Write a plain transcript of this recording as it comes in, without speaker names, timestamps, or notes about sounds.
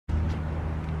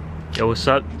Yo, what's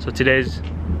up? So today's,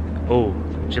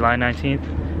 July 19th.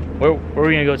 Where are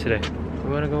we gonna go today?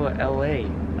 We're gonna go to LA.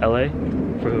 LA?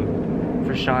 For who?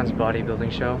 For Sean's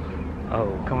bodybuilding show.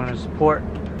 Oh. Coming to support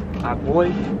my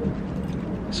boy.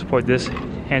 Support this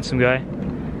handsome guy.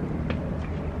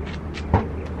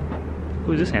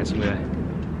 Who's this handsome guy?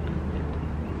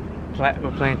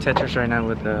 We're playing Tetris right now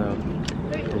with the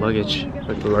luggage.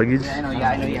 With the luggage? I know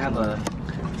you have a...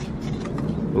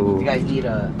 Ooh. You guys need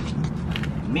a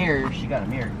mirror. She got a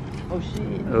mirror. Oh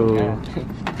shit. Oh. Yeah.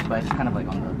 But it's kind of like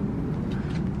on the...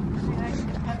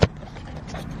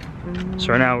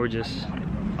 So right now we're just,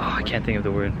 I can't think of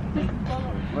the word.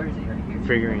 Where is it? Right here?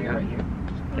 Figuring out. Right here.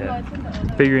 Yeah.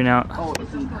 Figuring out how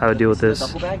to deal with this.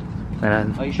 Duffel bag?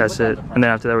 And that's it. And then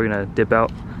after that we're gonna dip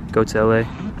out, go to LA.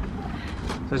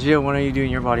 So Gio, when are you doing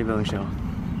your bodybuilding show?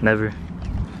 Never.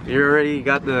 You already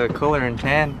got the color and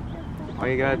tan. All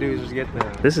you gotta do is just get the...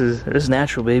 This is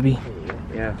natural, baby.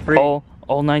 Yeah, free. All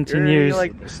 19 you years.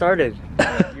 like started.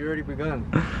 You already begun.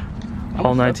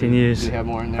 All 19 years. Do you have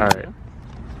more in there? All right.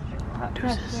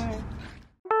 Deuces.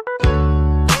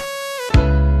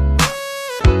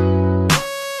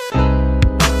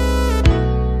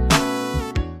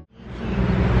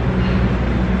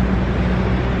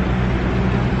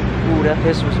 Ooh, that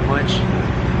piss was much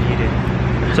needed.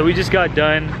 So we just got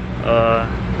done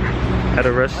at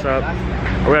a rest stop.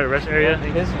 We're at a rest area.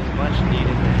 This was much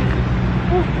needed.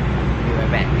 Be right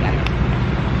back.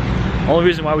 Only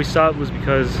reason why we stopped was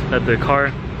because that the car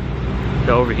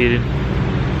got overheated.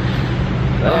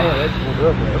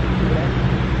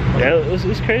 Yeah, it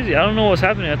was crazy. I don't know what's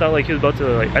happening. I thought like he was about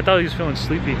to I thought he was feeling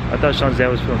sleepy. I thought Sean's dad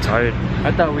was feeling tired.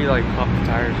 I thought we like popped the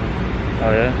tires.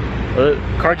 Oh yeah? Well, the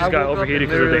car just got overheated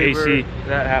because of the AC.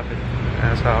 That happened.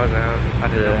 That's how it happened. I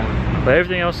didn't know. But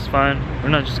everything else is fine. We're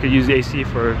not just gonna use the AC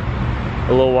for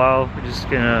a little while. We're just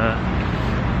gonna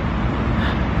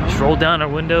roll down our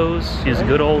windows, use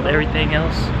good old everything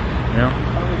else, you know,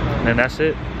 and that's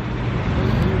it.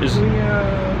 Just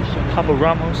Papa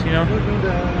Ramos, you know.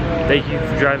 Thank you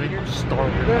for driving.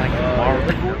 Started like tomorrow.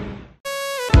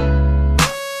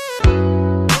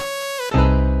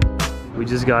 We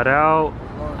just got out.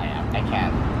 I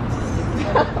can't.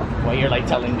 Well, you're like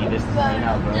telling me this right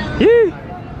now, bro. Yeah.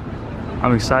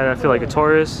 I'm excited. I feel like a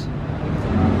tourist.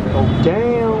 Oh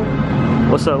damn!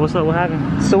 What's up? What's up? What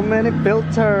happened? So many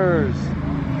filters.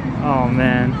 Oh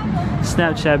man,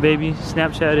 Snapchat baby,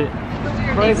 Snapchat it.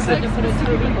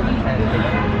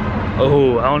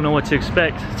 Oh, I don't know what to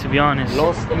expect, to be honest.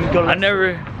 I've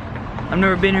never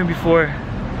been here before.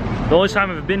 The only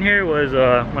time I've been here was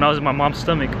when I was in my mom's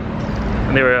stomach,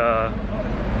 and they were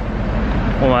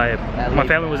when my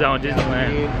family was out in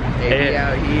Disneyland. Hey,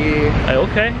 out here. Hey,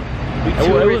 okay.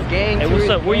 Tourist gang. Hey, what's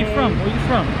up? Where you from? Where you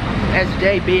from?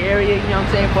 SJ, Bay Area, you know what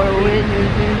I'm saying? Fort Wayne.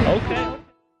 Okay.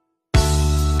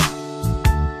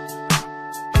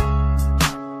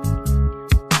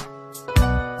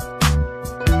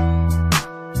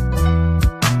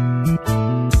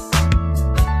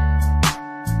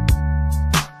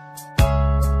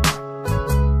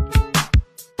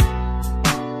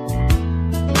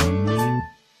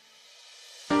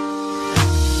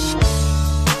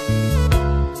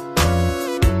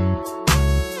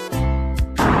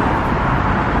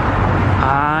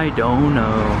 I don't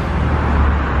know.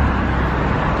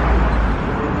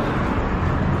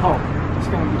 Oh, it's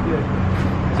gonna be good.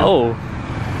 Oh,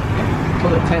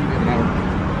 Till the 10th now.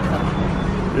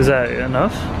 is that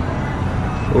enough?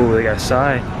 Oh, they got a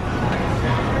side.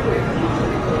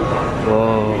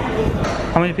 Whoa.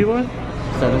 How many people are there?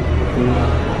 7.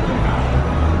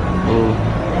 Oh,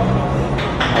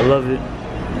 I love it.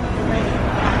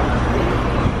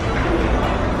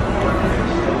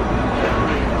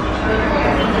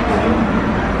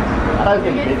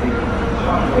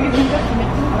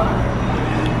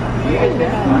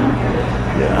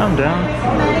 Yeah, I'm down.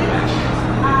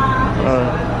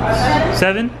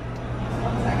 7?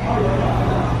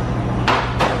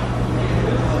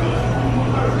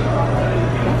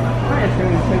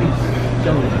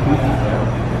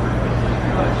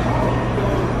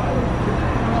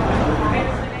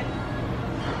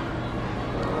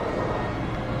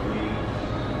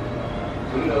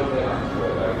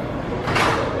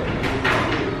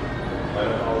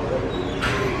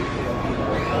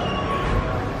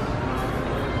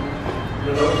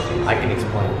 I can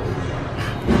explain.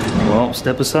 Well,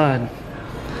 step aside.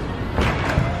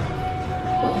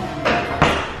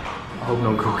 I hope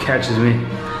no girl catches me.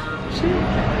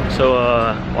 So,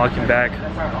 walking back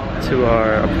to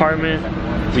our apartment,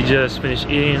 we just finished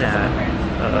eating at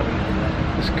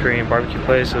this Korean barbecue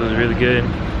place. It was really good.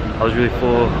 I was really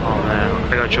full. Oh man,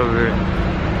 I got sugar.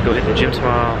 Go hit the gym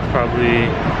tomorrow, probably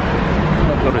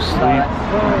go to sleep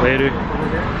later.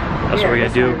 That's what we're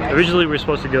gonna do. Originally we were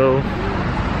supposed to go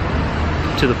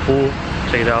to the pool,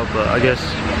 check it out, but I guess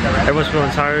everyone's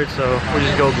feeling tired, so we'll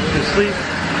just go to sleep.